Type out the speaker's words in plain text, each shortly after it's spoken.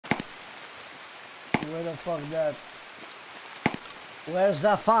Where the fuck that? Where's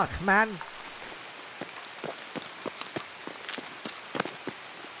the fuck, man?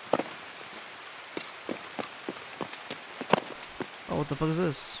 Oh, what the fuck is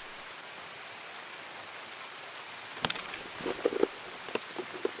this?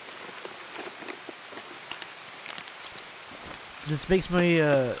 This makes me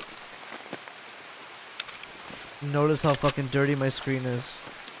notice how fucking dirty my screen is.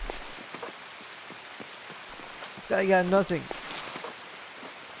 This guy got nothing.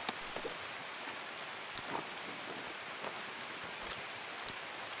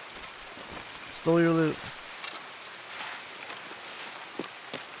 Stole your loot.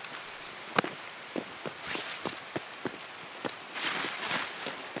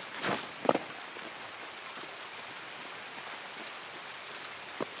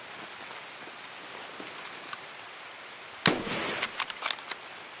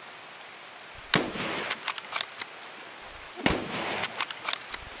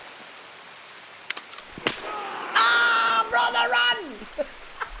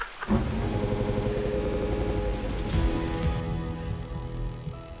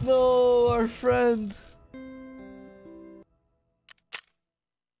 No, our friend.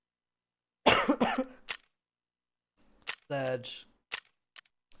 Sadge.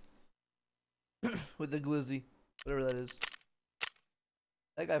 With the glizzy. Whatever that is.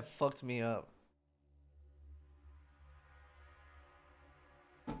 That guy fucked me up.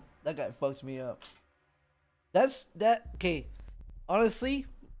 That guy fucked me up. Okay. Honestly,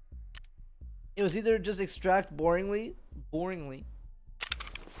 it was either just extract boringly,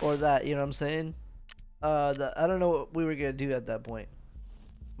 or that, you know what I'm saying? I don't know what we were gonna do at that point.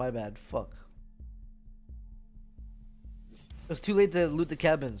 My bad. Fuck. It was too late to loot the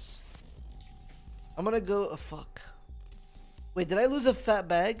cabins. I'm gonna go. Oh, fuck. Wait, did I lose a fat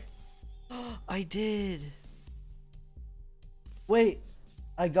bag? I did. Wait,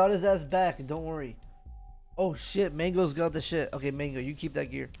 I got his ass back. Don't worry. Oh shit, Mango's got the shit. Okay, Mango, you keep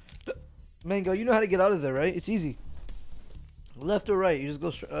that gear. Mango, you know how to get out of there, right? It's easy. Left or right, you just go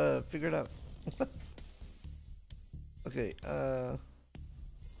figure it out. Okay, that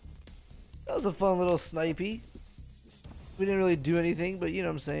was a fun little snipey. We didn't really do anything, but you know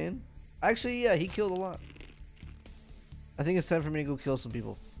what I'm saying. Actually, yeah, he killed a lot. I think it's time for me to go kill some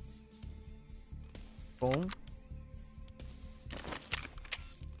people. Boom.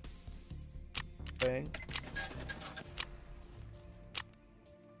 Bang.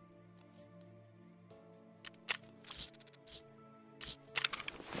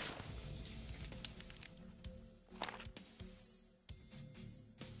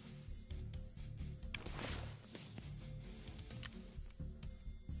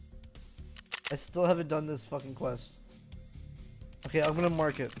 I still haven't done this fucking quest. Okay, I'm gonna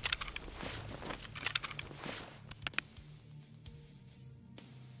mark it.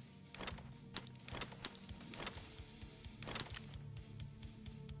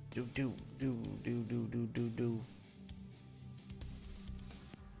 Do.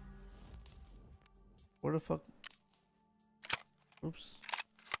 Where the fuck? Oops.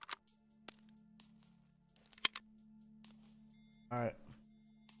 Alright.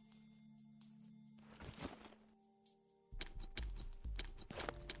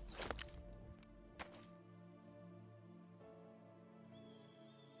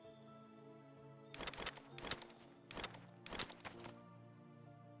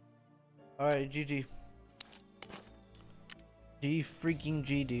 Alright, GG. G freaking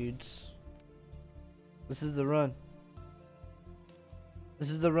G, dudes. This is the run. This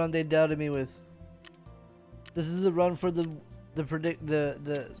is the run they doubted me with. This is the run for the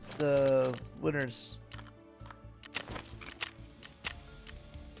winners.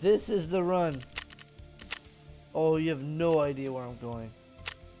 This is the run. Oh, you have no idea where I'm going.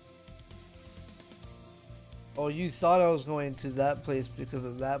 Oh, you thought I was going to that place because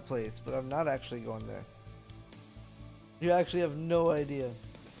of that place, but I'm not actually going there. You actually have no idea.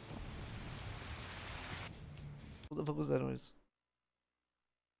 What the fuck was that noise?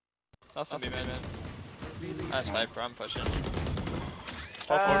 Nothing, man. That's Viper, I'm pushing.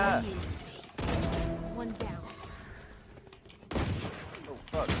 One down. Oh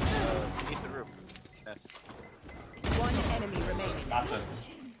fuck, beneath the roof. Yes. One enemy remaining. Gotcha.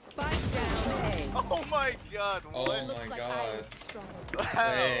 Spike down A. Oh my god, what? Oh my god.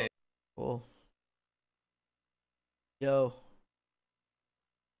 Wow. Oh. Yo.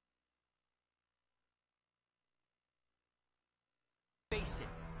 Face it,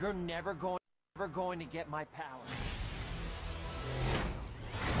 you're never going to get my power.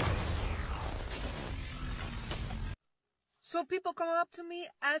 So people come up to me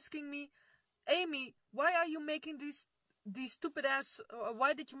asking me, Amy, why are you making these stupid ass?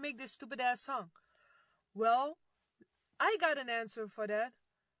 Why did you make this stupid ass song? Well, I got an answer for that.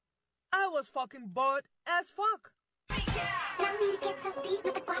 I was fucking bored as fuck.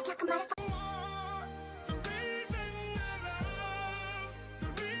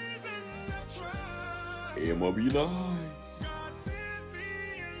 I'ma be nice.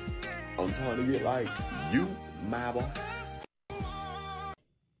 I'm trying to get like you, my boy.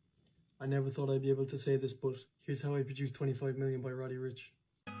 I never thought I'd be able to say this, but here's how I produced 25 million by Roddy Ricch.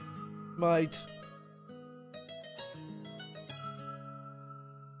 Might.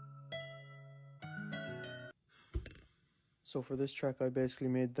 So for this track, I basically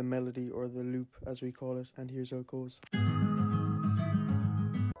made the melody, or the loop as we call it, and here's how it goes.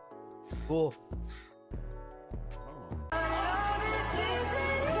 Cool.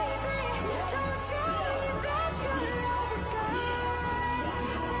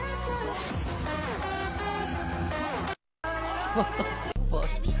 What the fuck?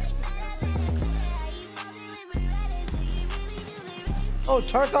 Oh,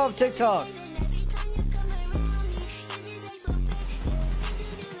 Tarkov TikTok.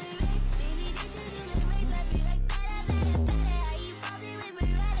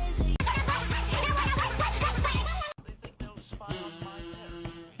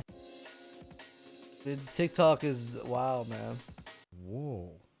 The TikTok is wow, man.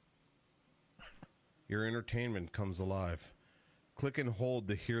 Whoa. Your entertainment comes alive. Click and hold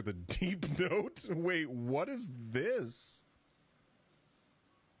to hear the deep note. Wait, what is this?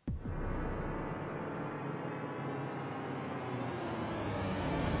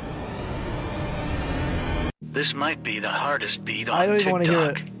 This might be the hardest beat on I don't even want to hear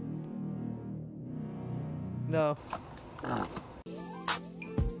it. TikTok. No.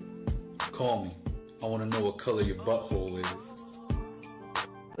 Call me. I want to know what color your butthole is.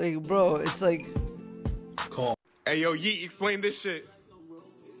 Like, bro, it's like. Call. Hey, yo, Yeet, explain this shit.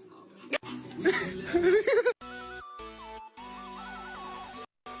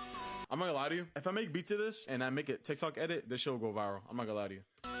 I'm not gonna lie to you. If I make beats to this and I make it TikTok edit, this shit will go viral. I'm not gonna lie to you.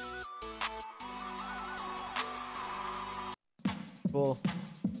 Cool.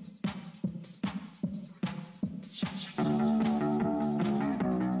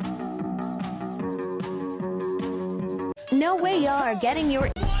 No way y'all are getting your...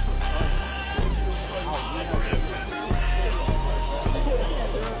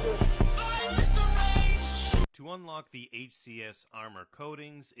 To unlock the HCS armor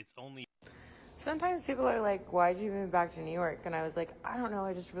coatings, it's only... Sometimes people are like, why'd you move back to New York? And I was like, I don't know,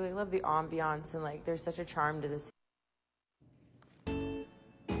 I just really love the ambiance and like there's such a charm to the city.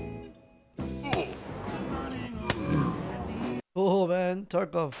 Oh man,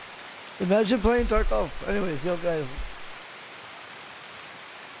 Tarkov. Imagine playing Tarkov. Anyways, yo guys.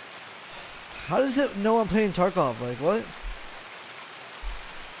 How does it know I'm playing Tarkov? Like what?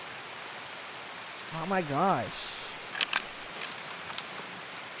 Oh my gosh.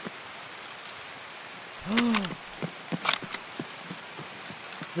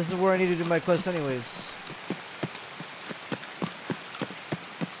 This is where I need to do my quest anyways.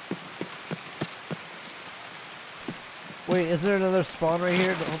 Wait, is there another spawn right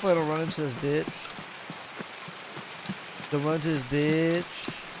here? Hopefully I don't run into this bitch. Don't run into this bitch.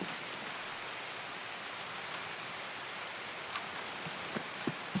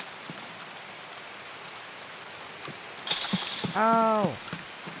 Ow!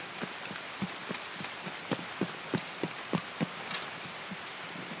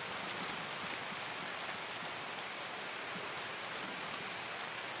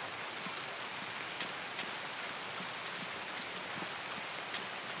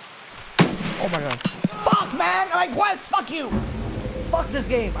 Oh my god. Fuck, man! My quest! Fuck you! Fuck this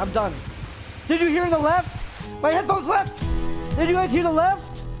game. I'm done. Did you hear the left? My headphones left! Did you guys hear the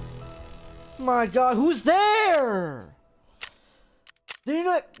left? My god, who's there? Did you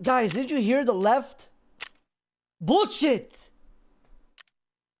know, guys, did you hear the left? Bullshit!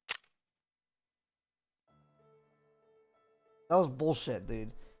 That was bullshit,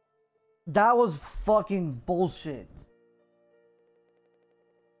 dude. That was fucking bullshit.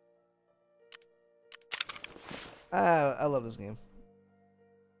 I love this game.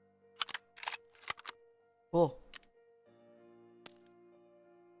 Cool.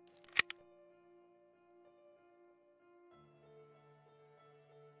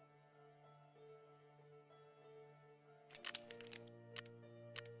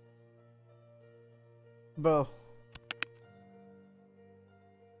 Bro.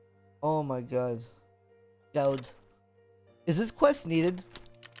 Oh my god. Dowd. Is this quest needed?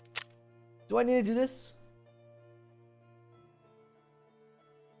 Do I need to do this?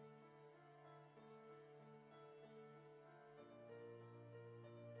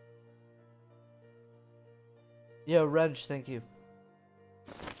 Yeah, wrench, thank you.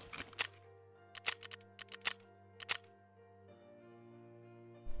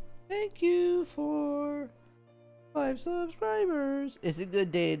 Thank you for 5 subscribers. It's a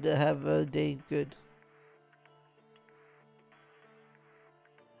good day to have a day good.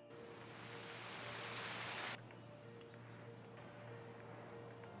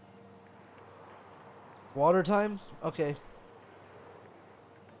 Water time? Okay.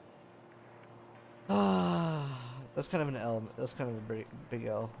 Ah, that's kind of an L. That's kind of a big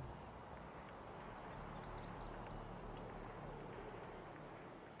L.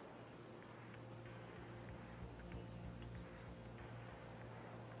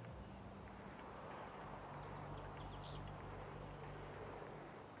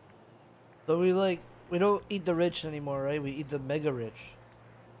 So we don't eat the rich anymore, right? We eat the mega rich.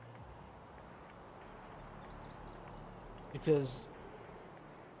 Because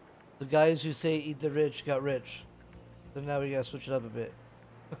the guys who say eat the rich got rich. So now we gotta switch it up a bit.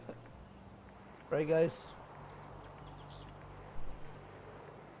 Right, guys?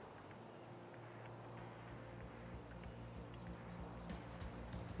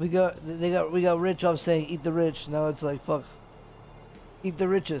 We got rich off saying eat the rich. Now it's like fuck. Eat the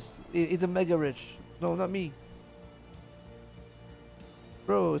richest. Eat the mega rich. No, not me.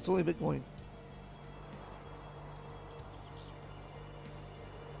 Bro, it's only Bitcoin.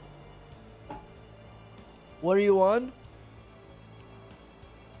 What are you on?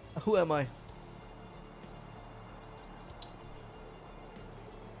 Who am I?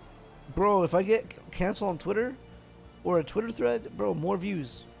 Bro, if I get canceled on Twitter or a Twitter thread, bro, more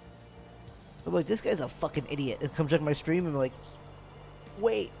views. I'm like, this guy's a fucking idiot. And come check my stream and be like,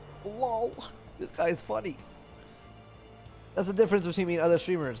 wait, lol, this guy's funny. That's the difference between me and other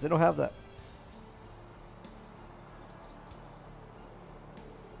streamers. They don't have that.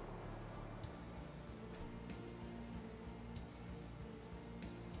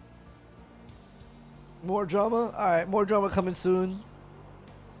 More drama? Alright, more drama coming soon.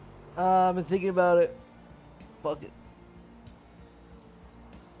 I've been thinking about it. Fuck it.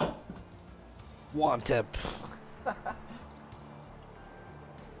 Wantep.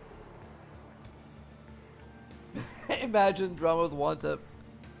 Imagine drama with Wantep.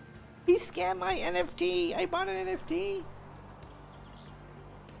 He scammed my NFT. I bought an NFT.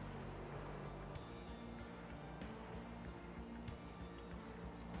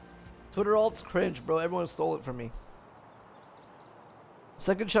 Twitter alts cringe, bro. Everyone stole it from me.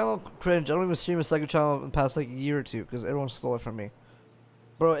 Second channel cringe. I don't even stream a second channel in the past like a year or two because everyone stole it from me.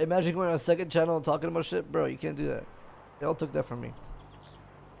 Bro, imagine going on a second channel and talking about shit. Bro, you can't do that. They all took that from me.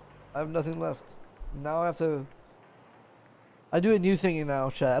 I have nothing left. Now I have to... I do a new thing now,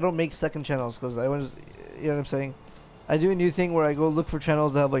 chat. I don't make second channels because I want to... You know what I'm saying? I do a new thing where I go look for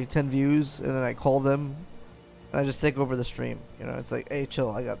channels that have like 10 views and then I call them and I just take over the stream. You know, it's like, hey,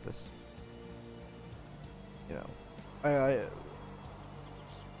 chill, I got this. You know,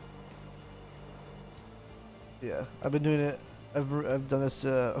 yeah, I've been doing it. I've done this.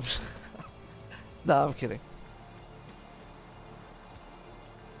 Nah, I'm kidding.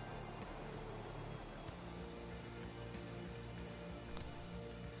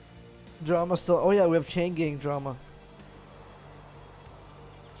 Drama still. Oh yeah, we have chain gang drama.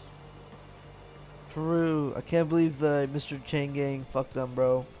 True. I can't believe Mr. Chain Gang fucked them,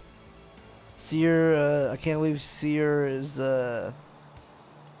 bro. Seer, I can't believe Seer is, I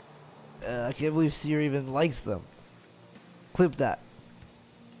can't believe Seer even likes them. Clip that.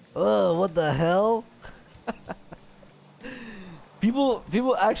 Oh, what the hell? People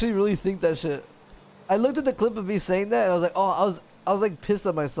actually really think that shit. I looked at the clip of me saying that and I was like, oh, I was like pissed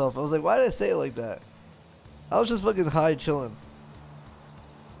at myself. I was like, why did I say it like that? I was just fucking high chilling.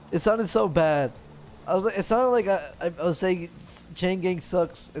 It sounded so bad. I was like, it sounded like I was saying Chain Gang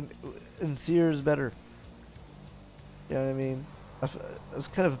sucks and Seer is better. You know what I mean? It's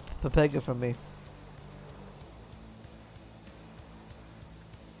kind of Pepega from me.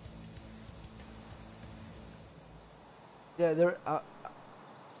 Yeah, they're.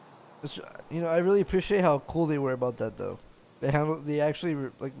 You know, I really appreciate how cool they were about that, though. They actually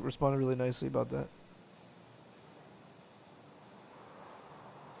responded really nicely about that.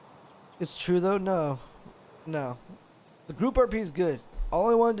 It's true though. No. The group RP is good. All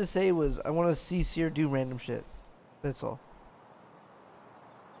I wanted to say was I want to see Seer do random shit. That's all.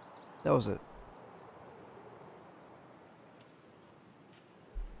 That was it.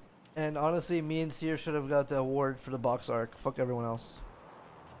 And honestly, me and Seer should have got the award for the box arc. Fuck everyone else.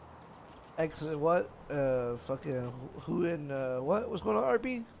 What? Fucking who in what? What's going on,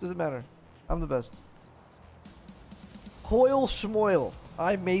 RP? Doesn't matter. I'm the best. Hoyle Schmoyle.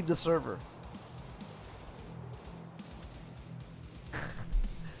 I made the server.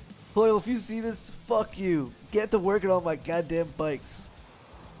 Coil, if you see this, fuck you. Get to working on my goddamn bikes.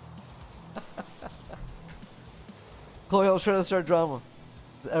 Coil, I was trying to start drama.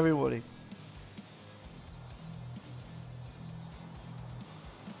 With everybody.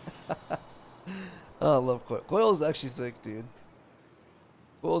 Oh, I love Coil. Coil is actually sick, dude.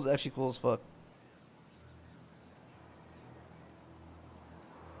 Coil is actually cool as fuck.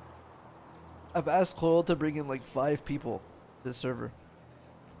 I've asked Coil to bring in like 5 people to the server.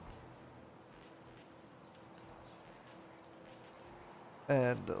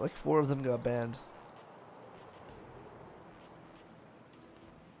 And like 4 of them got banned.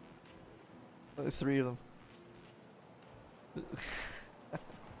 Only 3 of them.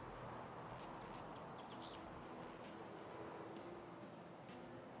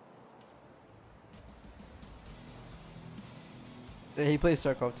 Yeah, he plays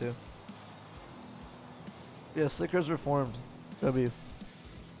Tarkov too. Yeah, Slickers reformed. W.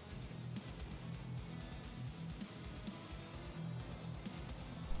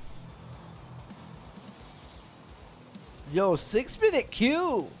 Yo, 6-minute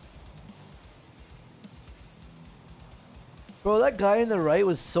queue! Bro, that guy in the right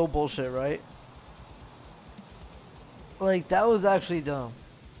was so bullshit, right? Like, that was actually dumb.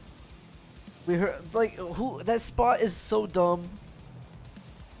 We heard, like, who, that spot is so dumb.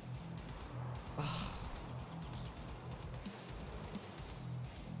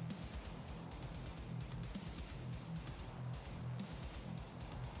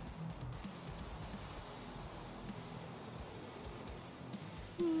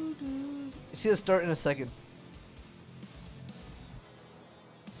 See us start in a second.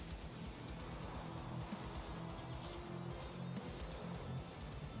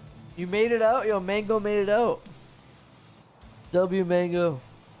 You made it out? Yo, Mango made it out. W Mango.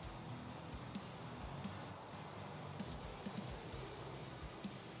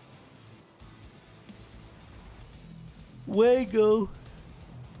 Mango.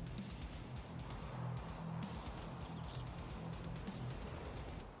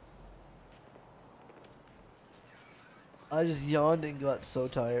 I just yawned and got so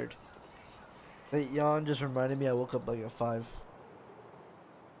tired. That yawn just reminded me I woke up like at 5.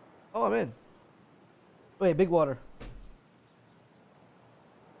 Oh, I'm in. Wait, big water.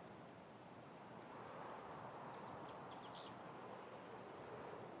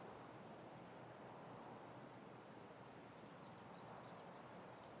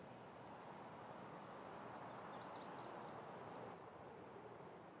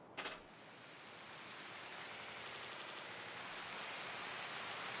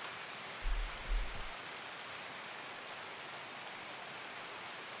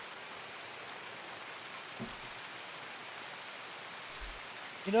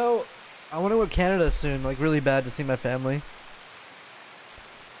 You know, I want to go to Canada soon, like really bad to see my family.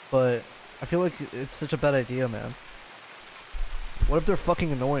 But I feel like it's such a bad idea, man. What if they're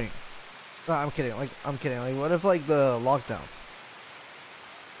fucking annoying? No, I'm kidding. Like, I'm kidding. Like, what if like the lockdown?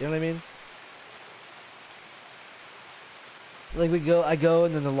 You know what I mean? Like I go,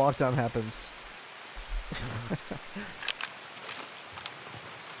 and then the lockdown happens.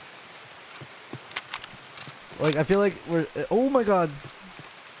 Like, I feel like we're. Oh my god.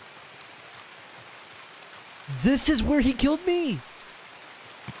 This is where he killed me!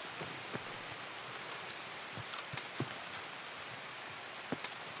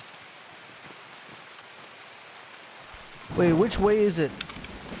 Wait, which way is it?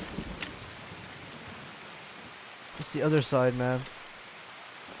 It's the other side, man.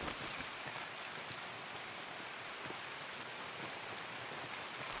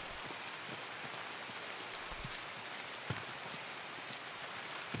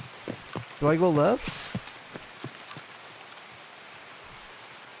 Do I go left?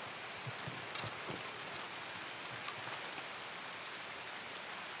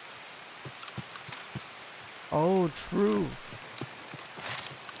 Oh, true.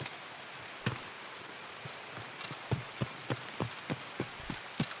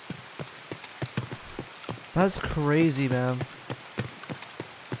 That's crazy, man.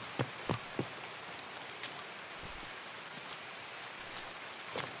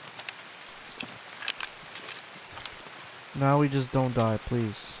 Now we just don't die,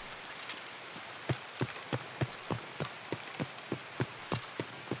 please.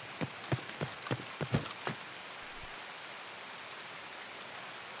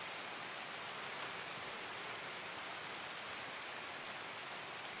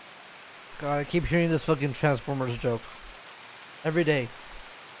 God, I keep hearing this fucking Transformers joke. Every day.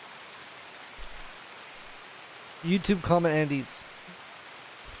 YouTube comment Andy's.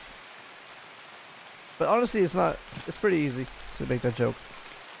 But honestly, it's not. It's pretty easy to make that joke.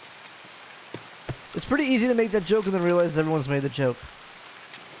 It's pretty easy to make that joke and then realize everyone's made the joke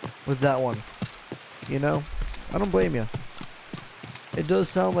with that one. You know? I don't blame you. It does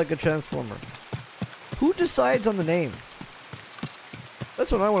sound like a Transformer. Who decides on the name?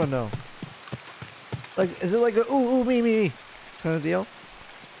 That's what I want to know. Like, is it like a ooh, ooh, me kind of deal?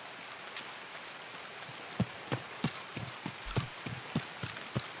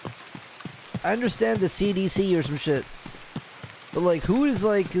 I understand the CDC or some shit. But like, who is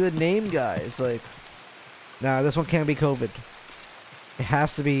like the name guy? It's like, nah, this one can't be COVID. It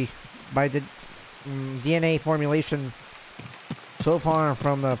has to be by the DNA formulation. So far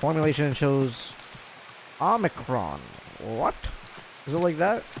from the formulation shows Omicron. What? Is it like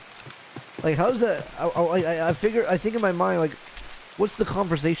that? Like, how's that? I think in my mind, like, what's the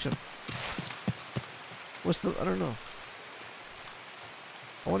conversation? What's the, I don't know.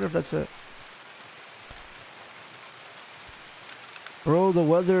 I wonder if that's it. Bro, the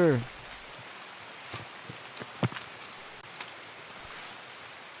weather.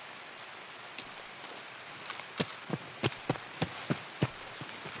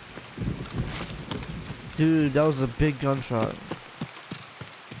 Dude, that was a big gunshot.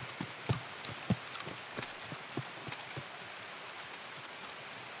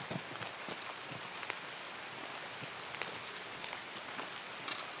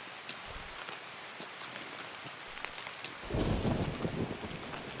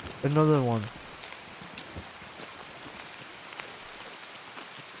 Another one.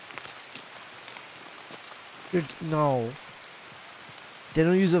 No. They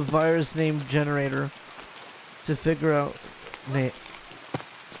don't use a virus name generator to figure out name.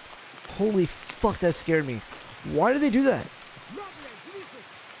 Holy fuck, that scared me. Why do they do that?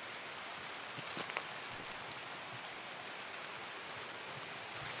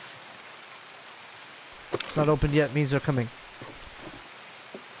 It's not opened yet, means they're coming.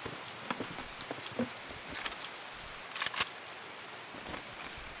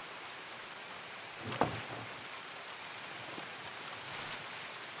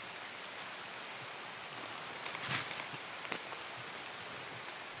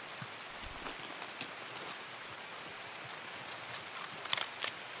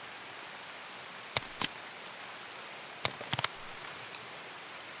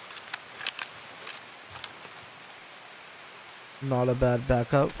 Not a bad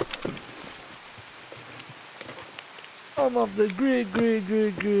backup. I'm off the grid.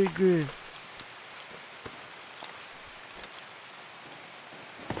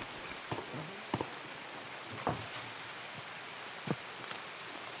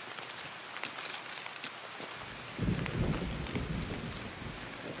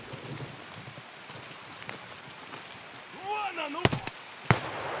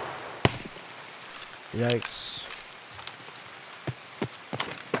 Yikes.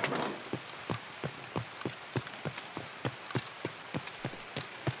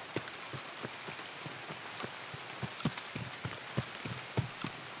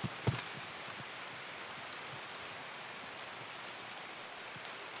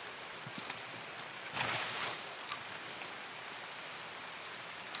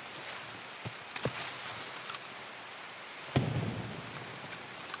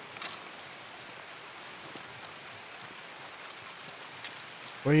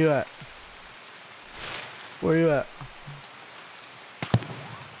 Where you at? Where you at?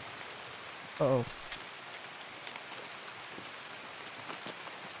 Uh-oh.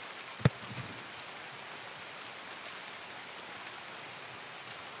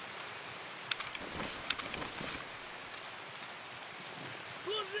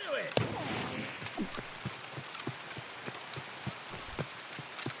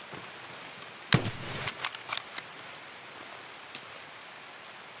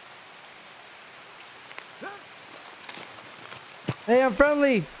 Hey, I'm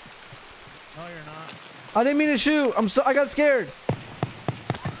friendly. No, you're not. I didn't mean to shoot. I got scared.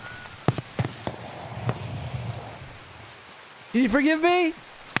 Can you forgive me?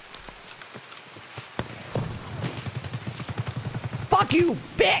 Fuck you,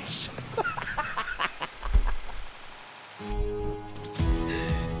 bitch!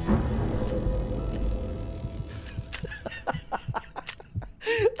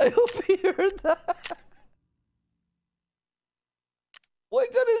 I hope he heard that.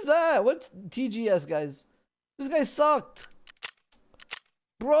 What good is that? What's TGS, guys? This guy sucked.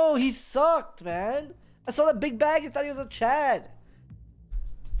 Bro, he sucked, man. I saw that big bag and thought he was a Chad.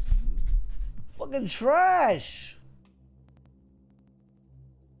 Fucking trash.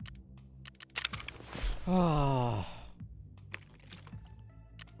 Oh.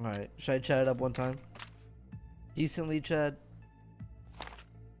 Alright, should I chat it up one time? Decently, Chad.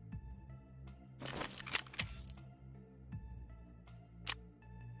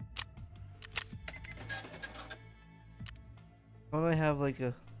 Don't I have like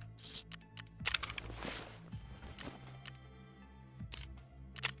a...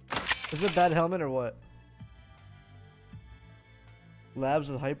 Is it a bad helmet or what? Labs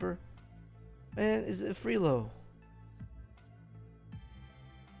with hyper? Man, is it freelo?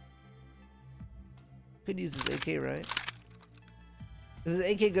 Could use this AK, right? Is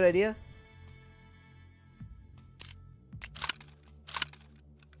this AK a good idea?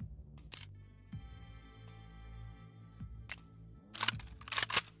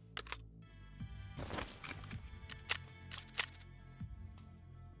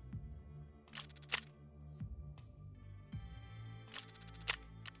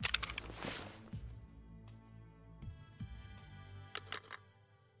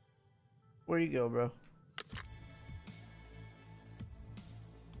 Where you go, bro?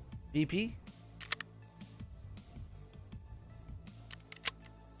 VP?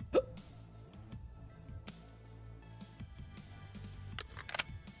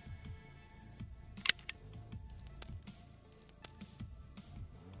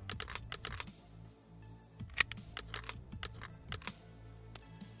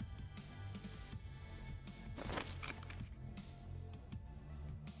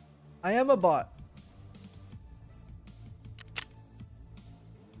 I am a bot.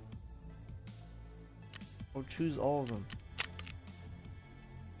 Or choose all of them.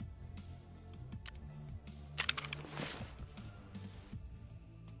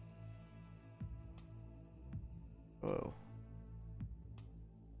 Whoa.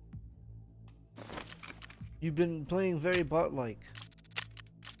 You've been playing very bot-like.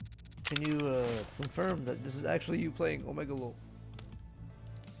 Can you confirm that this is actually you playing Omega Lol?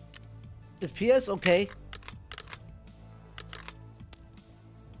 Is PS okay?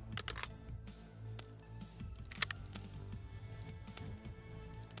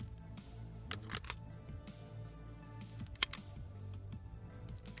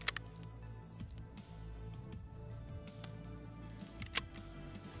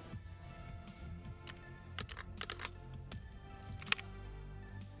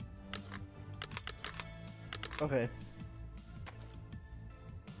 Okay.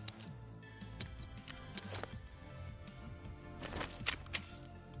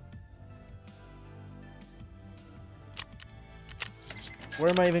 Where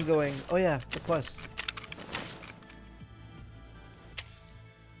am I even going? Oh yeah, the quest.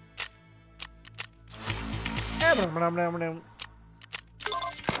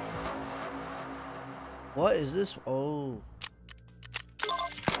 What is this? Oh.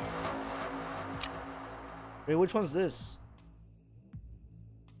 Wait, which one's this?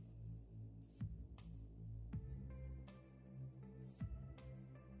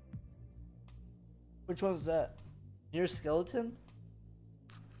 Which one's that? Near skeleton?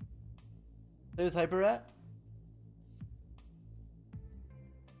 Play with Hyper Rat?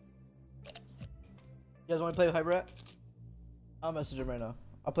 You guys want to play with Hyper Rat? I'll message him right now.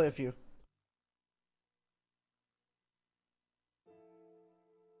 I'll play a few.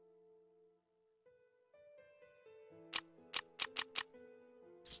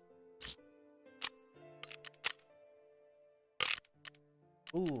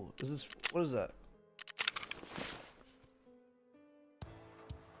 Ooh, is this, what is that?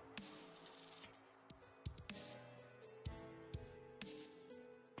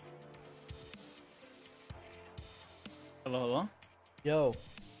 Hello, hello. Yo.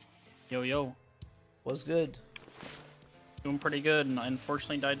 Yo, yo. What's good? Doing pretty good, and I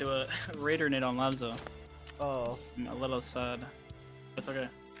unfortunately died to a Raider nade on Labza. Oh. I'm a little sad. That's okay.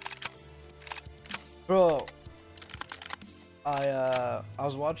 Bro. I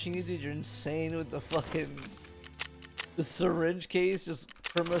was watching you, dude. You're insane with the fucking... The syringe case, just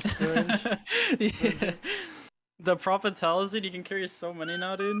perma syringe. Yeah. The prop Italis, dude, you can carry so many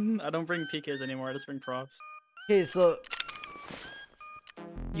now, dude. I don't bring PKs anymore, I just bring props. Okay, so...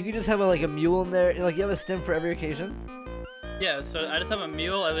 You can just have like a mule in there, like you have a stim for every occasion? Yeah, so I just have a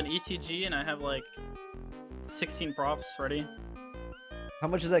mule, I have an ETG, and I have like 16 props ready. How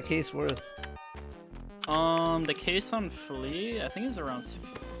much is that case worth? The case on Flea, I think is around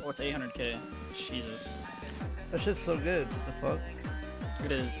it's 800k. Jesus. That shit's so good. What the fuck?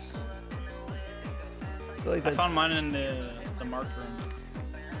 It is. Like I found mine in the mark room.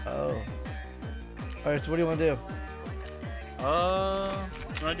 Oh. Alright, so what do you want to do? Do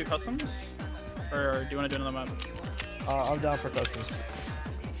you want to do customs? Or do you want to do another map? I'm down for customs.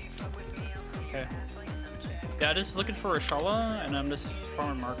 Okay. Yeah, just looking for a Shala, and I'm just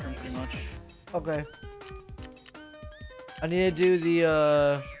farming mark room pretty much. Okay. I need to do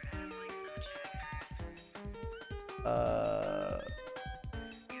the,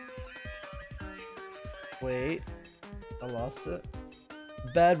 wait. I lost it.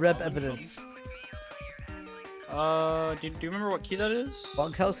 Bad rep evidence. Do you remember what key that is?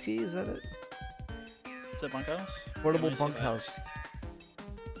 Bunkhouse key, is that it? Is it bunkhouse? Portable Yeah, let me see bunkhouse. that.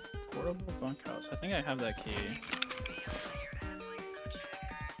 Portable bunkhouse. I think I have that key.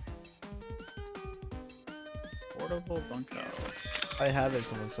 Portable bunkhouse. I have it,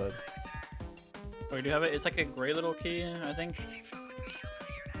 someone said. Oh, you do have it? It's like a gray little key, I think.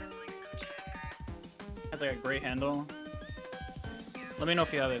 Has like a gray handle. Let me know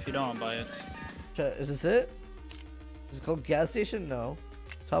if you have it. If you don't, I'll buy it. Chat, is this it? Is it called gas station? No.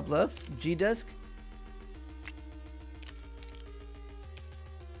 Top left? G desk?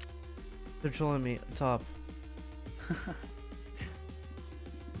 They're trolling me. Top.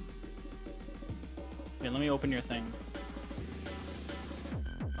 Yeah, let me open your thing.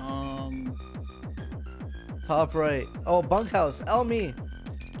 Top right. Oh, bunkhouse. L me.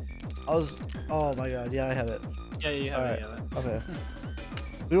 I was. Oh my god. Yeah, I have it. Yeah, you have All it. right. You have it. Okay.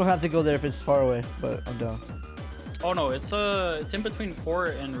 We don't have to go there if it's far away, but I'm down. Oh no, it's in between 4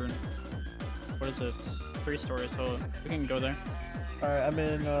 and rune. What is it? 3 stories, so we can go there. Alright, I'm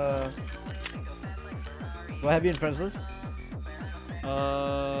in do I have you in friends list?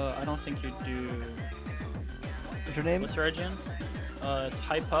 I don't think you do. What's your name? What's your IGN? It's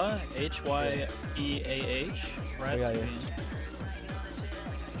Hypa, Hyeaah. I got you.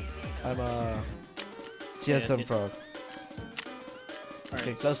 I'm TSM Frog. Alright,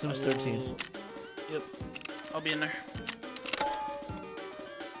 Okay, customs 13. Yep, I'll be in there.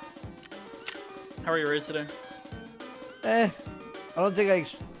 How are your raids today? I don't think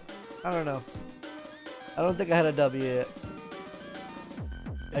I don't know. I don't think I had a W yet.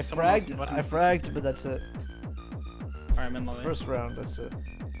 I fragged, but that's it. Alright, I'm in lobby. First round, that's it.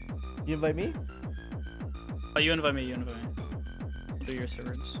 You invite me? Oh, you invite me, We'll do your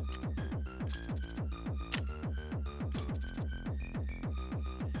servers.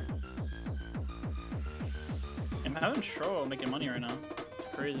 I'm having trouble making money right now. It's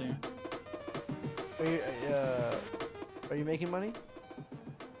crazy. Are you making money?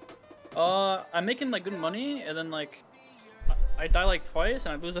 I'm making like good money, and then like I die like twice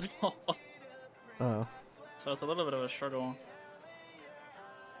and I lose it all. Oh. So it's a little bit of a struggle.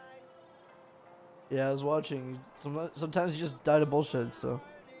 Yeah, I was watching. Sometimes you just die to bullshit. So.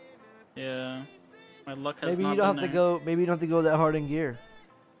 Yeah, my luck has Maybe not you don't been have to there. go. Maybe you don't have to go that hard in gear.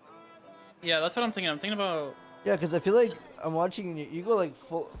 Yeah, that's what I'm thinking. I'm thinking about. Yeah, because I feel like I'm watching you. You go like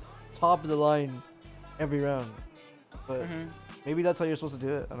full top of the line every round, but maybe that's how you're supposed to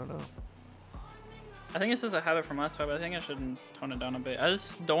do it. I don't know. I think it's just a habit from last time, but I think I should tone it down a bit. I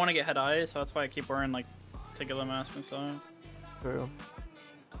just don't want to get head eye, so that's why I keep wearing like particular mask and stuff. True.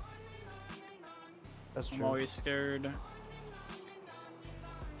 That's true. I'm always scared.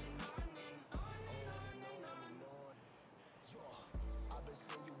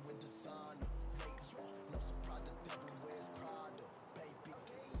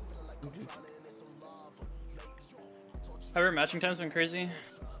 Have your matching time's been crazy?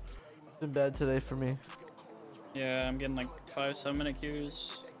 It's been bad today for me. Yeah, I'm getting like 5-7 minute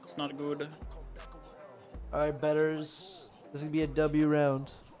queues. It's not good. Alright, betters. This is gonna be a W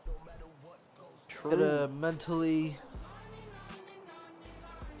round. True. Gotta mentally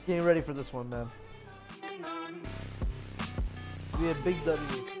getting ready for this one, man. It's gonna be a big W.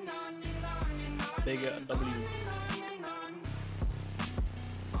 Big W.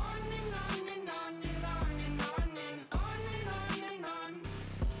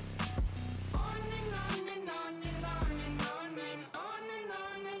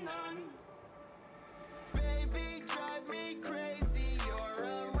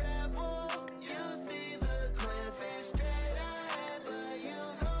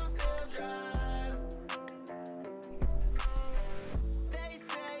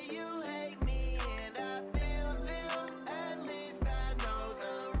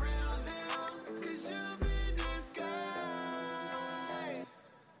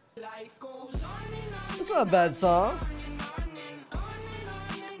 It's not a bad song.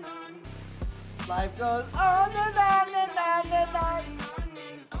 Life goes on and on and on and on.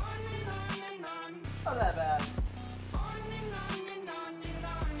 Not that bad.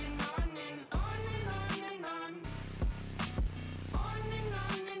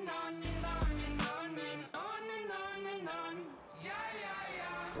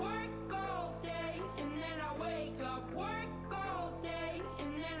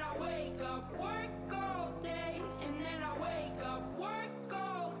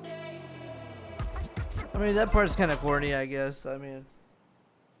 I mean, that part's kind of corny, I guess. I mean,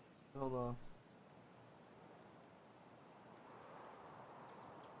 hold on.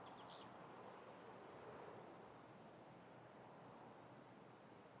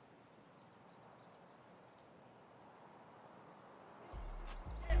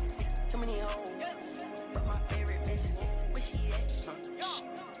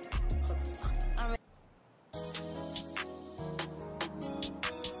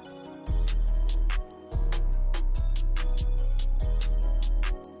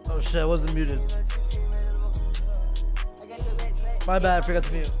 Oh shit, I wasn't muted. My bad, I forgot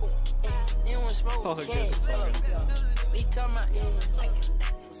to mute. Oh, good.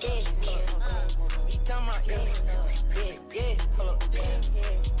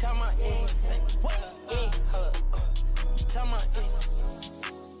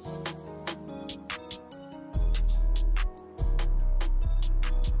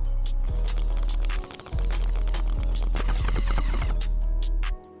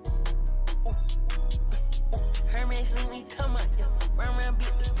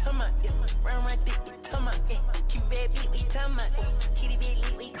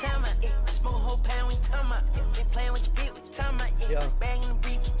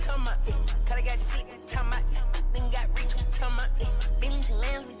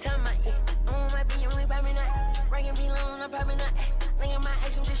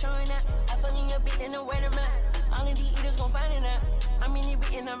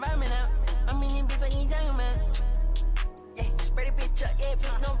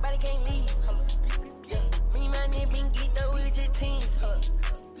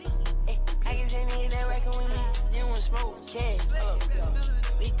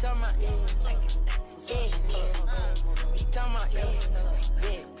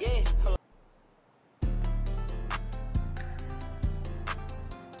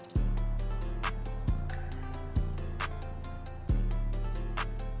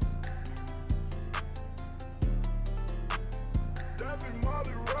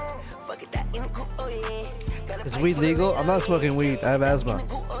 Is weed legal? I'm not smoking weed. I have asthma.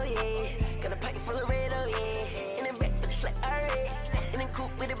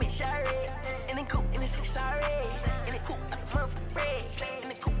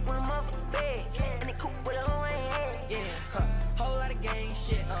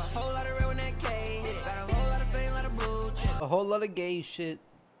 A whole lot of gay shit.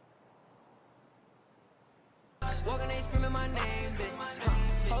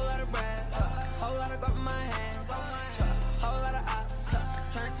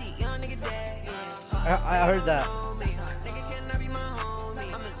 I heard that.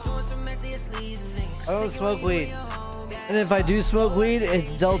 I don't smoke weed, and if I do smoke weed,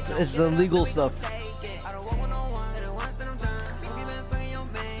 it's the legal stuff.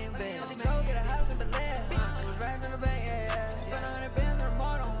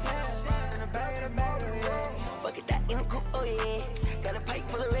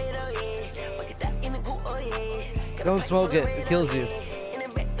 Don't smoke it, it kills you.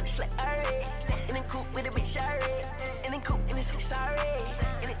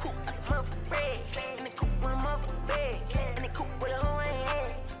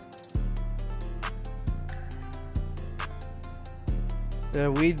 They're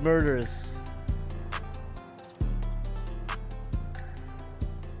weed murderers.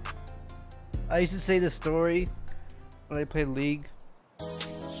 I used to say this story when I played League.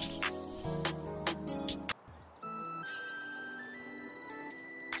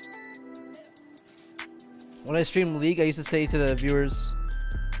 When I stream League, I used to say to the viewers,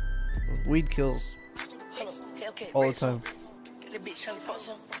 weed kills. All the time.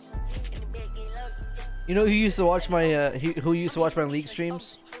 You know who used to watch my League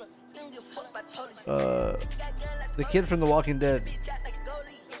streams? The kid from The Walking Dead.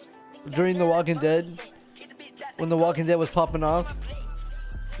 During The Walking Dead, when The Walking Dead was popping off,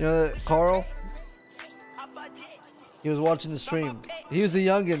 you know, Carl? He was watching the stream. He was a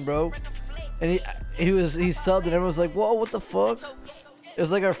youngin', bro. And he subbed and everyone's like, whoa, what the fuck? It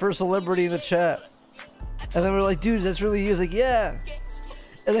was like our first celebrity in the chat. And then we're like, dude, that's really you. He was like, yeah.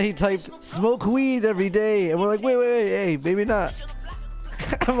 And then he typed, smoke weed every day. And we're like, wait, hey, maybe not.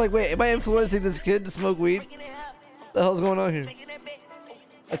 I'm like, wait, am I influencing this kid to smoke weed? What the hell's going on here?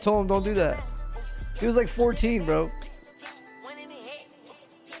 I told him don't do that. He was like 14, bro.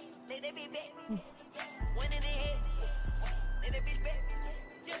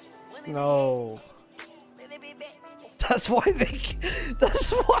 No. That's why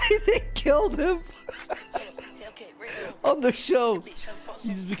they killed him. On the show. He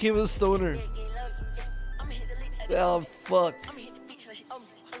just became a stoner. Oh, fuck.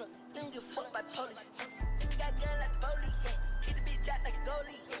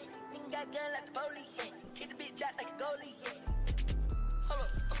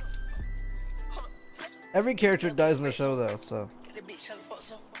 Every character dies in the show, though, so.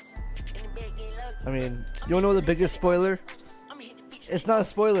 I mean, you wanna know the biggest spoiler? It's not a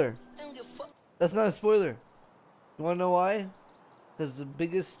spoiler. That's not a spoiler. You wanna know why? Because the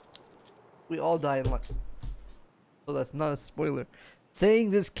biggest... We all die in life. So that's not a spoiler. Saying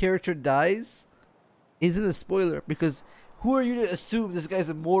this character dies isn't a spoiler, because who are you to assume this guy's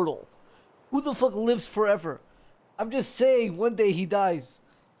immortal? Who the fuck lives forever? I'm just saying one day he dies.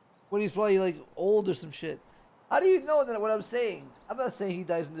 When he's probably like old or some shit. How do you know that what I'm saying? I'm not saying he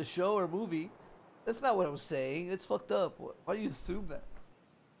dies in the show or movie. That's not what I'm saying. It's fucked up. Why do you assume that?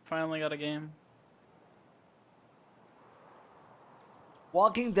 Finally got a game.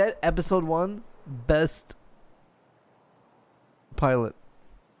 Walking Dead episode 1, best pilot.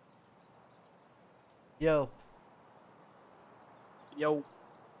 Yo.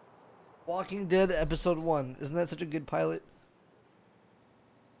 Walking Dead episode 1. Isn't that such a good pilot?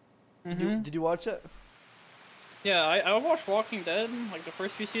 Did you watch it? Yeah, I watched Walking Dead, like the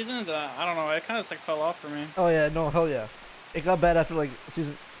first few seasons. I don't know, it kind of like fell off for me. Oh yeah, no, hell yeah. It got bad after like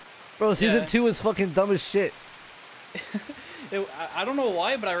season... Bro, season 2 is fucking dumb as shit. I don't know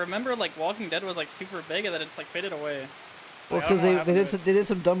why, but I remember like Walking Dead was like super big and then it's like faded away. Well, Like, because I don't know what happened to they did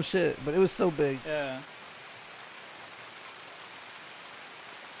some dumb shit, but it was so big. Yeah.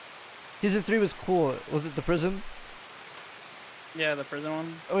 Season 3 was cool. Was it the prison? Yeah, the prison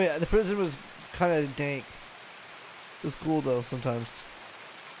one. Oh yeah, the prison was kind of dank. It was cool though sometimes.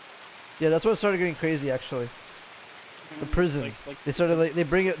 Yeah, that's when it started getting crazy actually. The prison. They started like they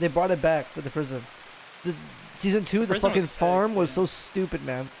brought it back with the prison. The season 2, the fucking farm was so stupid,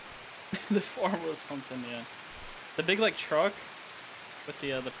 man. The farm was something, yeah. The big like truck with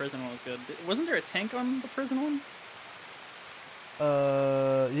the prison one was good. Wasn't there a tank on the prison one?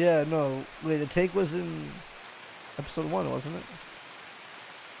 Yeah, no. Wait, the tank was in episode 1, wasn't it?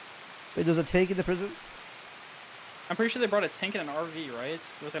 Wait, there's a tank in the prison? I'm pretty sure they brought a tank in an RV, right?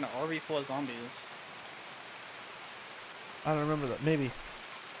 It was in an RV full of zombies. I don't remember that. Maybe.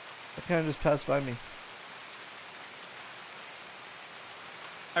 That kind of just passed by me.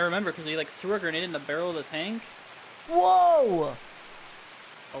 I remember because he like threw a grenade in the barrel of the tank. Whoa!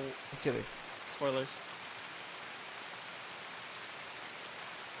 Oh, I'm kidding. Spoilers.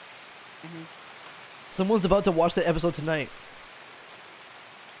 Someone's about to watch the episode tonight.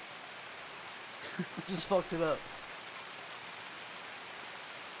 Just fucked it up.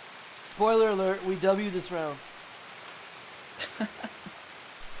 Spoiler alert, we W this round.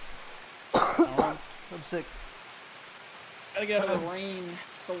 I'm sick. Gotta get out of the rain.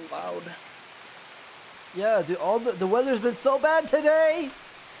 It's so loud. Yeah, dude, all the weather's been so bad today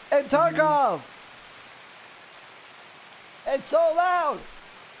in Tarkov. It's so loud.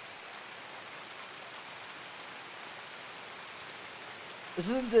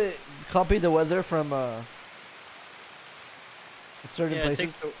 Isn't the copy the weather from certain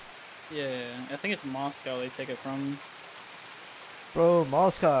places? Yeah, I think it's Moscow they take it from. Bro,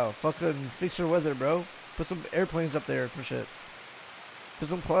 Moscow, fucking fix your weather, bro. Put some airplanes up there for shit. Put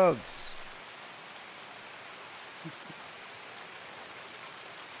some clouds.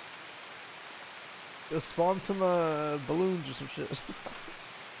 Go spawn some balloons or some shit.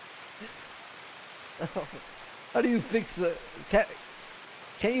 How do you fix the...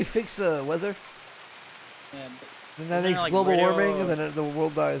 Can you fix the weather? Yeah, and that makes like global warming and then the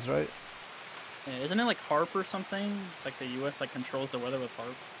world dies, right? Yeah, isn't it like HARP or something? It's like the US like controls the weather with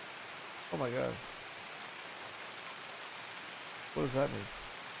HARP. Oh my god. What does that mean?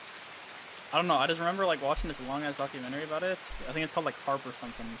 I don't know, I just remember like watching this long ass documentary about it. I think it's called like HARP or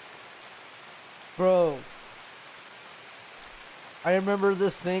something. Bro. I remember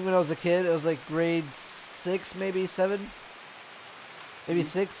this thing when I was a kid. It was like grade 6, maybe 7. Maybe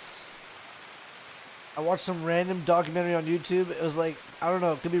 6. I watched some random documentary on YouTube. It was like, I don't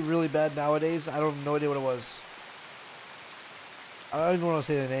know, it could be really bad nowadays. I don't have no idea what it was. I don't even want to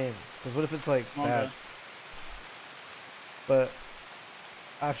say the name, because what if it's like bad? But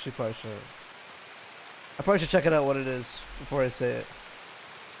I actually probably should. I probably should check it out what it is before I say it.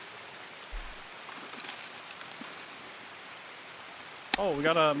 Oh, we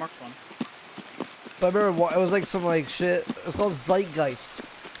got a marked one. But I remember it was like some like shit. It was called Zeitgeist.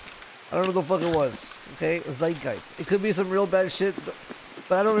 I don't know what the fuck it was. Okay, Zeitgeist. It could be some real bad shit,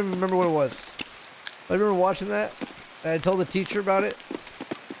 but I don't even remember what it was. But I remember watching that, and I told the teacher about it.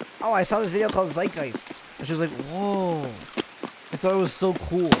 Oh, I saw this video called Zeitgeist, and she was like, "Whoa!" I thought it was so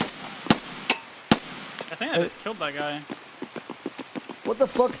cool. I think I just killed that guy. What the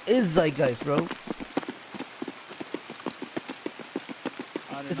fuck is Zeitgeist, bro?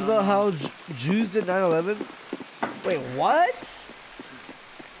 It's about how Jews did 9/11. Wait, what?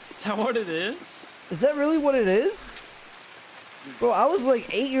 Is that what it is? Is that really what it is? Bro, I was like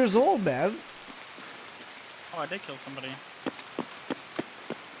 8 years old, man. Oh, I did kill somebody.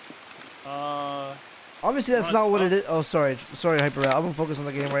 Obviously, that's not what it is. Oh, sorry, Hyper Rat. I'm gonna focus on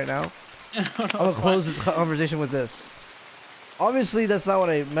the game right now. I'm gonna close this conversation with this. Obviously, that's not what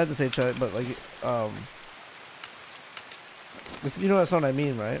I meant to say, chat. But like, you know that's not what I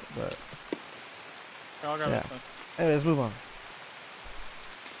mean, right? But yeah. Anyway, let's move on.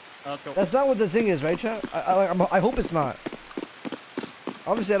 Let's go. That's not what the thing is, right, chat? I hope it's not.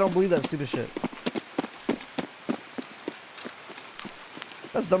 Obviously, I don't believe that stupid shit.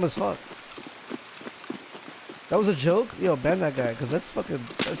 That's dumb as fuck. That was a joke? Yo, ban that guy, because that's fucking...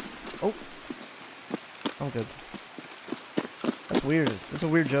 That's... Oh. I'm good. That's weird. That's a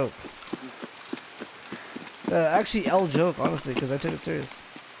weird joke. Actually, L joke, honestly, because I took it serious.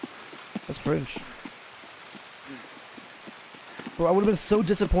 That's cringe. Bro, I would have been so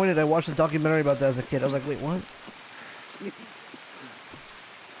disappointed I watched a documentary about that as a kid. I was like, wait, what?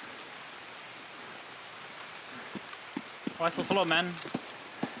 Oh, I saw solo, man.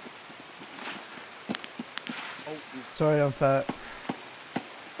 Oh. Sorry, I'm fat.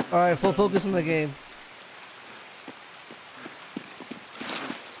 Alright, full focus on the game.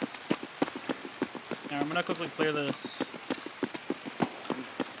 Yeah, I'm gonna quickly clear this.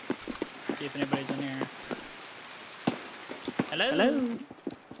 See if anybody's in here. Hello? Hello?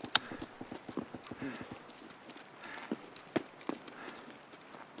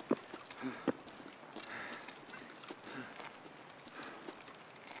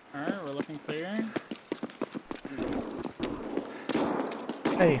 Alright, we're looking clear.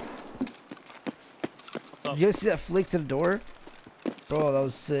 Hey. What's up? You guys see that flick to the door? Bro, that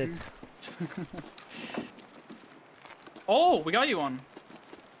was sick. Oh, we got you one.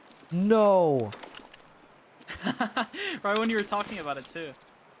 No. Right when you were talking about it too.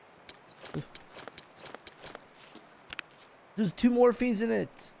 There's 2 morphines in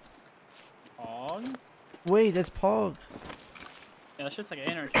it. Pog? Wait, that's Pog. Yeah, that shit's like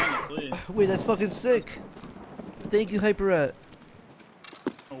 800 please. Wait, that's fucking sick. Thank you, Hyperrat.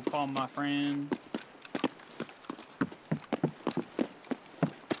 No problem, my friend.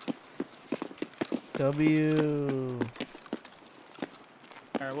 W.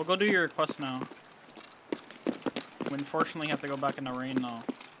 Alright, we'll go do your quest now. We unfortunately have to go back in the rain now.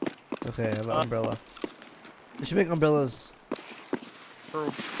 Okay, I have an umbrella. We should make umbrellas.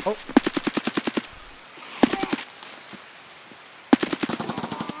 True. Oh.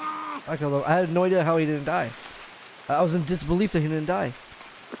 I killed him. I had no idea how he didn't die. I was in disbelief that he didn't die.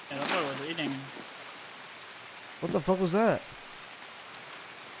 Yeah, that's what I was eating. What the fuck was that?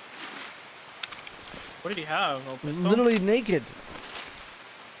 What did he have? A pistol? Literally naked.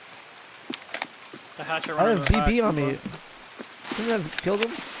 The hatchet I have runner BP back. on me. Didn't that kill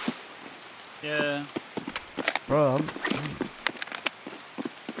him? Yeah. Bro,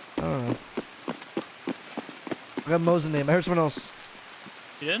 I don't know. I got Mo's name. I heard someone else.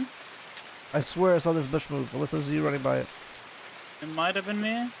 You did? I swear I saw this bush move. Unless it was you running by it. It might have been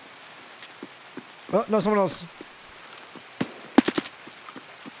me. Oh, no, someone else.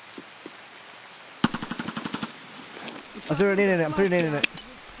 I threw a nade in it. I'm throwing a nade in it.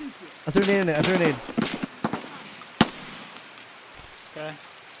 I threw a nade in it. I threw a nade. Okay.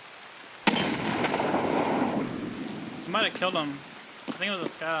 You might have killed him. I think it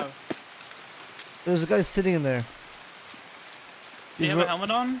was a scav. There's a guy sitting in there. Do you have a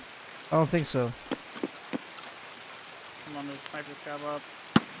helmet on? I don't think so. Come on, just snipe this scav up.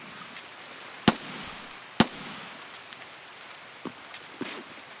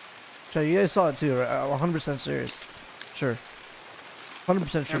 Chad, you guys saw it too, right? I'm 100% serious. Sure.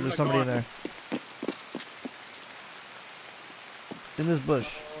 100% sure there's somebody in there. In this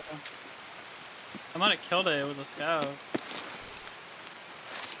bush. I might have killed it. It was a scav.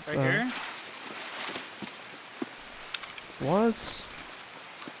 Right here? What?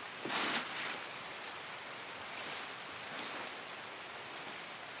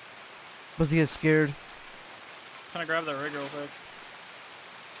 Must he get scared? Trying to grab that rig real quick.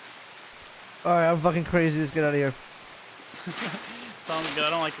 Alright, I'm fucking crazy. Let's get out of here. Sounds good. I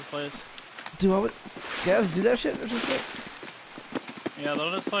don't like this place. Dude, what would scavs do that shit or something? Yeah,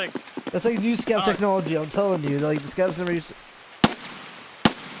 they'll just like... That's like new scav technology, I'm telling you. Like, the scavs never used to...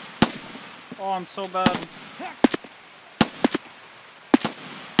 Oh, I'm so bad.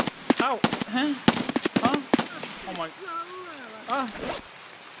 Ow! Huh? Huh? Oh my... Ah!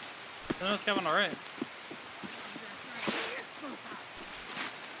 There's no scav on the right.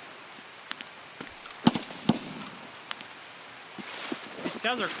 These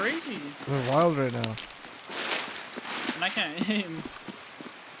scavs are crazy. They're wild right now. And I can't aim.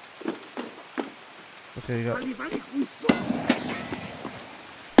 Okay, you got... He's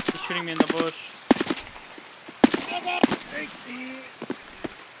shooting me in the bush.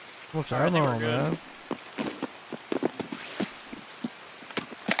 Much Alright, I think ammo, we're good. man.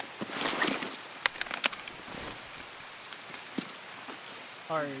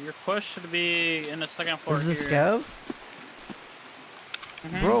 Alright, your push should be in the second floor Is this here. scav?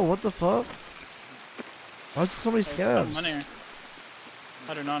 Mhm. Bro, what the fuck? Why is so many There's so scavs? many.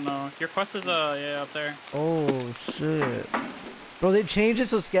 I do not know. Your quest is yeah, up there. Oh shit. Bro, they changed it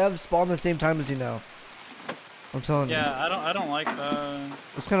so scavs spawn the same time as you now. I'm telling you. Yeah, I don't like that.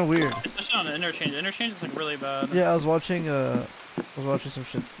 It's kind of weird. Especially on the interchange. Interchange is like really bad. Yeah, I was watching some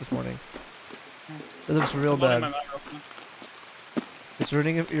shit this morning. It looks real I'm loading bad. my mag real quick. It's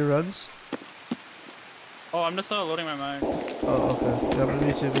running your runs? Oh, I'm just loading my mags. Oh, okay. Yeah, but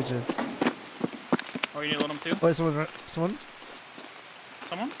me too, me too. Oh, you need to load them too? Wait, someone?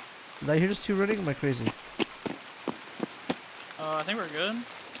 Someone? Did I hear just 2 running? Am I crazy? I think we're good.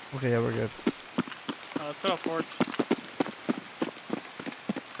 Okay, yeah, we're good. Let's go to Forge.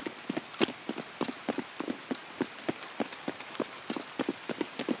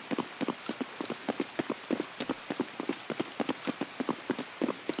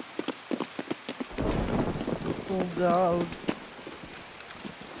 Oh god.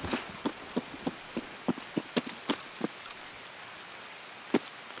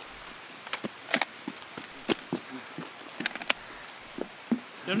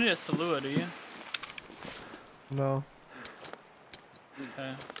 You don't need a Salua, do you? No.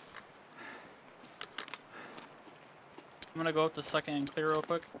 Okay. I'm gonna go up to second and clear real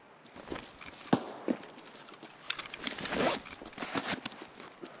quick.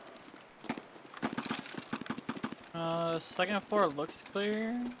 Second floor looks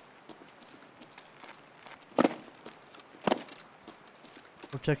clear.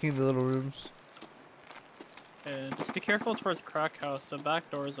 We're checking the little rooms. Okay, just be careful towards Crack House. The back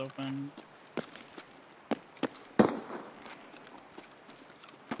door is open.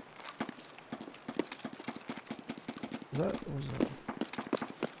 What was that?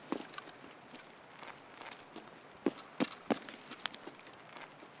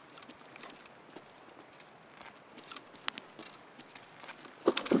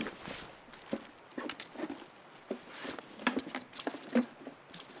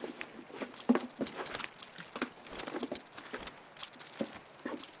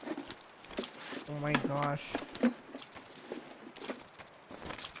 Oh my gosh.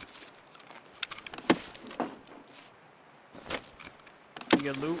 You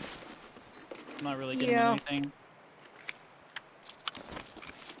get loot. I'm not really getting anything.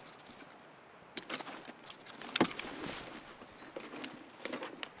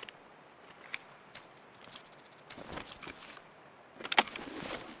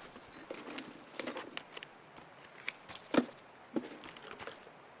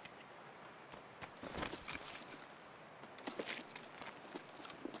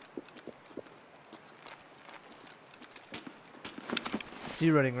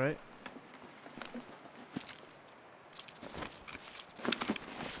 You running, right?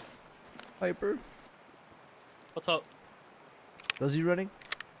 Hyper? What's up? Was he running?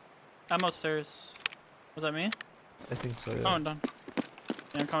 I'm upstairs. Was that me? I think so, yeah. Coming down.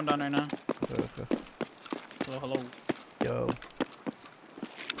 Yeah, I'm coming down right now. Okay, okay. Hello, hello. Yo.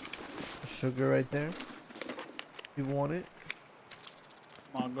 Sugar right there. You want it?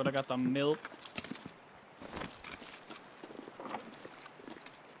 Come on, good. I got the milk.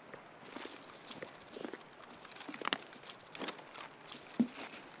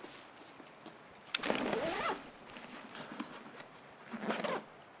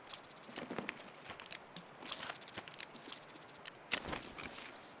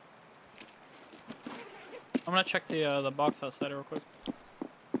 I'm gonna check the box outside real quick.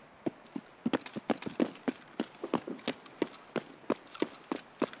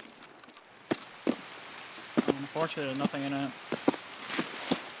 Unfortunately, nothing in it.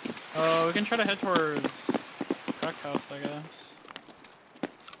 We can try to head towards Crack House, I guess.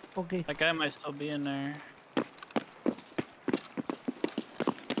 Okay. That guy might still be in there.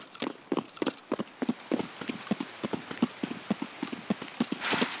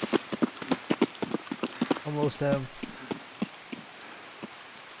 Almost them.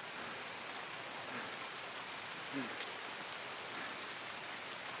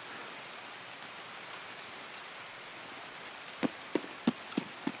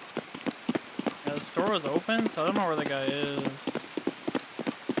 Yeah, the store was open, so I don't know where the guy is.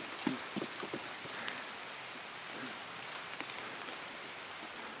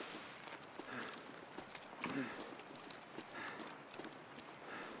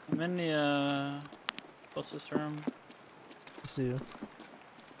 I'm in the closest room. I see you.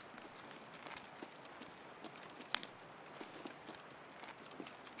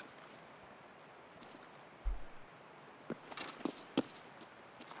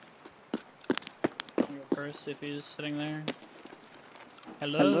 first if he's sitting there.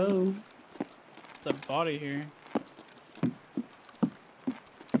 Hello? Hello? There's a body here.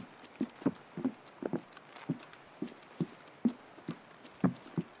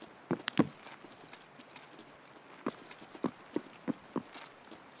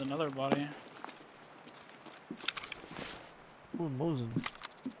 There's another body. Ooh, Mosin.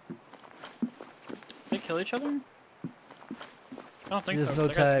 They kill each other? I don't think There's so. no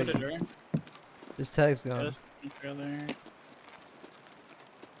 'Cause I got tag. footage, right? This tag's Yeah, gone. just each other.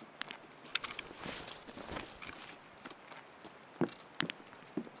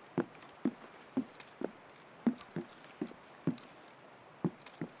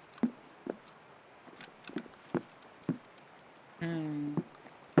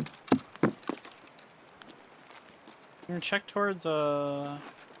 You can check towards the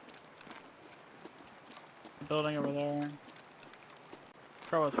building over there. I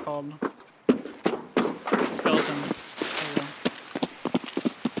forgot what it's called. Skeleton. There you go.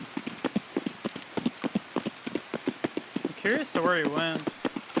 I'm curious to where he went.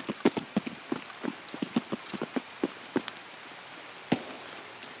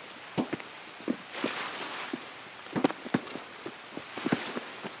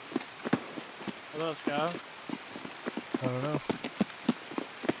 Was that a scav? I don't know.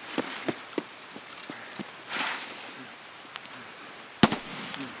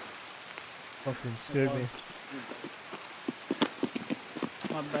 Fucking scared me.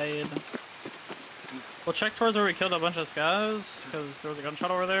 My bad. We'll check towards where we killed a bunch of scavs, because there was a gunshot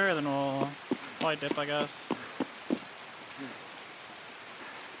over there, and then we'll probably dip, I guess.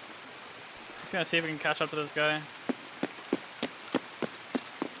 Just gonna see if we can catch up to this guy.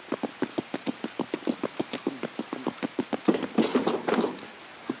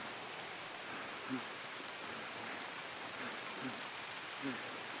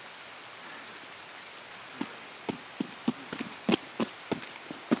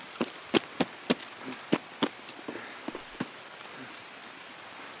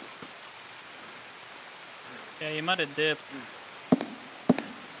 Yeah, you might have dipped.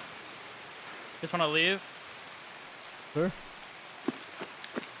 Just wanna leave? Sure.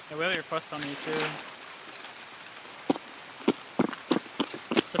 Yeah, we have your quest on you too.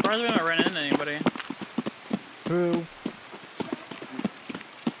 Surprised we haven't ran into anybody. True.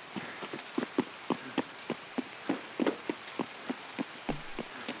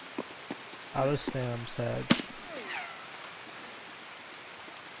 Out of stam, sad.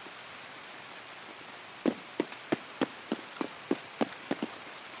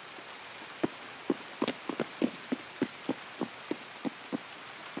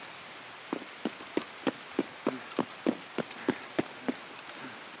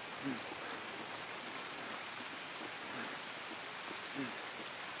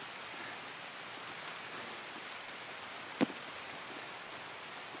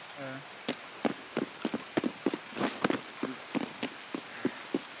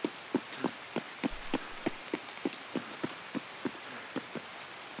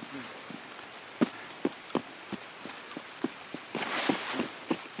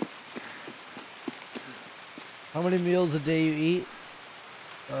 How many meals a day you eat?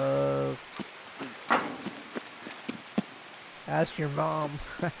 Ask your mom.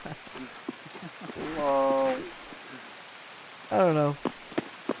 Lol. I don't know.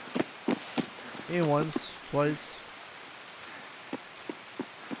 Maybe once, twice.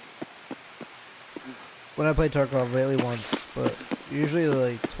 When I play Tarkov lately, once, but usually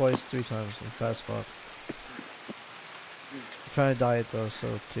like twice, 3 times in fast fuck. I'm trying to diet though,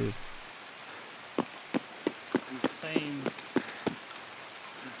 so 2. Same.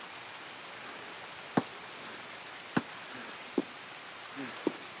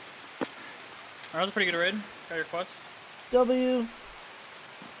 That was a pretty good raid. Got your quests. W.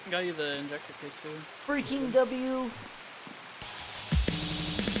 Got you the injector case too. Freaking W.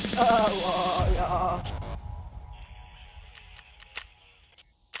 Oh, yeah.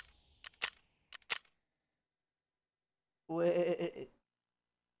 Wait.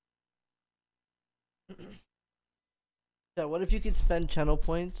 Yeah, what if you could spend channel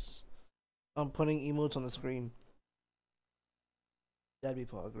points on putting emotes on the screen? That'd be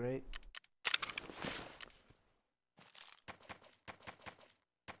pog, right?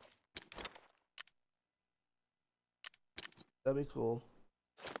 That'd be cool.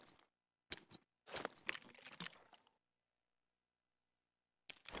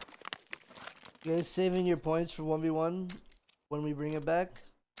 You guys saving your points for 1v1 when we bring it back?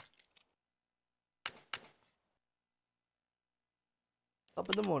 Up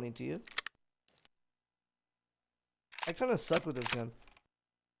in the morning to you. I kind of suck with this gun.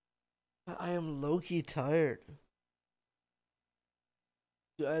 I am low-key tired.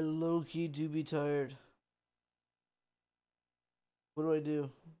 Dude, I low-key do be tired. What do I do?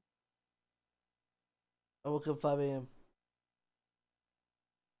 I woke up 5 a.m.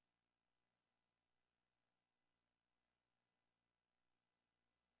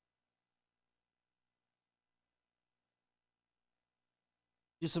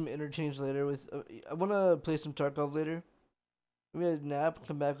 Do some interchange later with. I want to play some Tarkov later. Maybe a nap,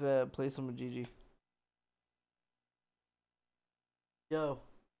 come back, play some with GG. Yo.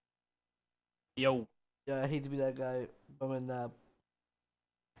 Yo. Yeah, I hate to be that guy, but I'm gonna nap.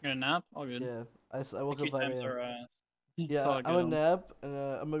 You're gonna nap? All good. Yeah, I woke up Queue 5 times a.m. are it's Yeah, all I'm good. gonna nap, and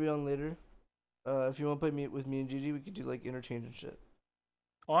I'm gonna be on later. If you want to play me with me and GG, we could do like interchange and shit.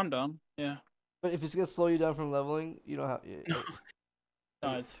 Oh, I'm down. Yeah. But if it's gonna slow you down from leveling, you don't have.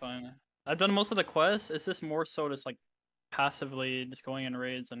 No, it's fine. I've done most of the quests. It's just more so just like passively just going in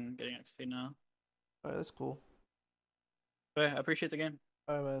raids and getting XP now. Alright, that's cool. But yeah, I appreciate the game.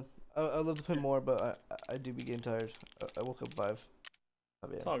 Alright, man. I'd love to play more, but I do be getting tired. I woke up 5.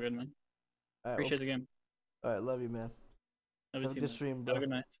 It's all good, man. Alright, Appreciate the game. Alright, love you, man. Love you Have a too, good man. stream, bro. Have a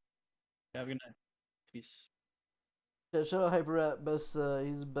good night. Have a good night. Peace. Yeah, shout out Hyperrat. Best,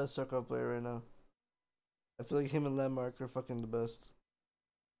 he's the best Tarkov player right now. I feel like him and Landmark are fucking the best.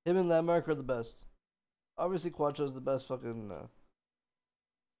 Him and Landmark are the best. Obviously, Quattro's the best fucking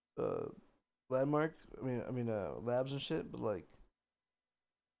Landmark. I mean, labs and shit. But like,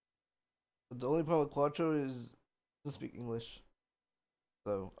 the only problem with Quattro is he doesn't speak English.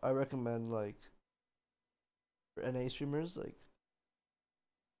 So I recommend like for NA streamers, like,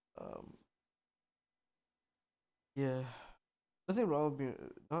 yeah, nothing wrong with being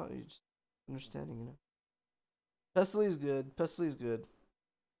not just understanding, you know. Pestely's good. Pestely's good.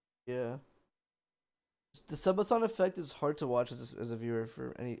 Yeah. The subathon effect is hard to watch as a viewer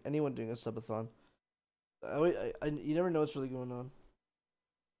for anyone doing a subathon. You never know what's really going on.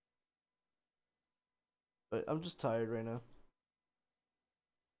 But I'm just tired right now.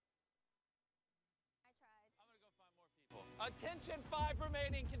 Attention, 5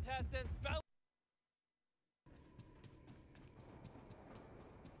 remaining contestants.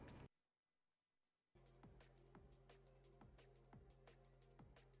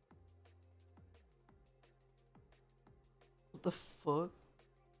 What the fuck?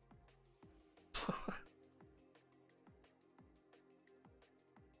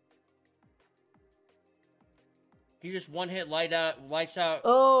 He just one hit lights out.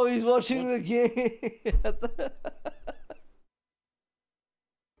 Oh, he's watching the game.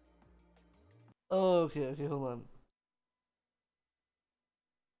 Oh, okay, hold on.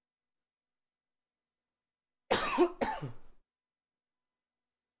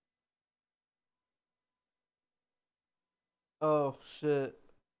 Oh shit.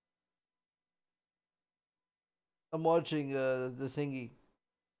 I'm watching the thingy.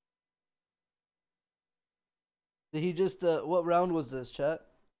 Did he just what round was this, chat?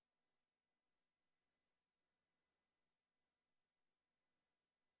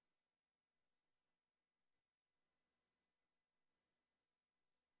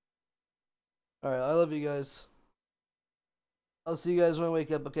 Alright, I love you guys. I'll see you guys when I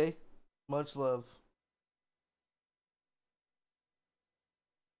wake up, okay? Much love.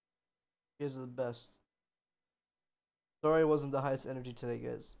 You guys are the best. Sorry I wasn't the highest energy today,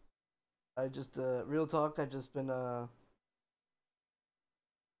 guys. I just real talk, I just been I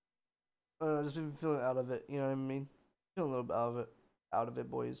don't know, just been feeling out of it, you know what I mean? Feeling a little bit out of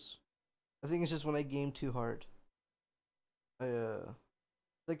it, boys. I think it's just when I game too hard. I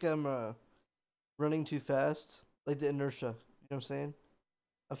think I'm running too fast, like the inertia. You know what I'm saying?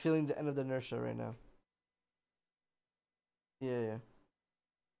 I'm feeling the end of the inertia right now. Yeah.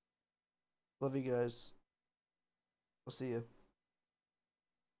 Love you guys. I'll see you.